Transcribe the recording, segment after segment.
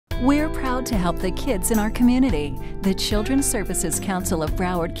We're proud to help the kids in our community. The Children's Services Council of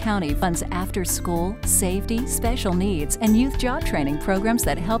Broward County funds after-school, safety, special needs, and youth job training programs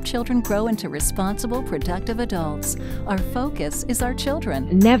that help children grow into responsible, productive adults. Our focus is our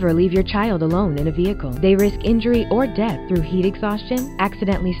children. Never leave your child alone in a vehicle. They risk injury or death through heat exhaustion,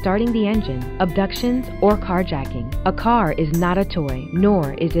 accidentally starting the engine, abductions, or carjacking. A car is not a toy,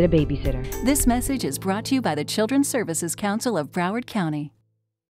 nor is it a babysitter. This message is brought to you by the Children's Services Council of Broward County.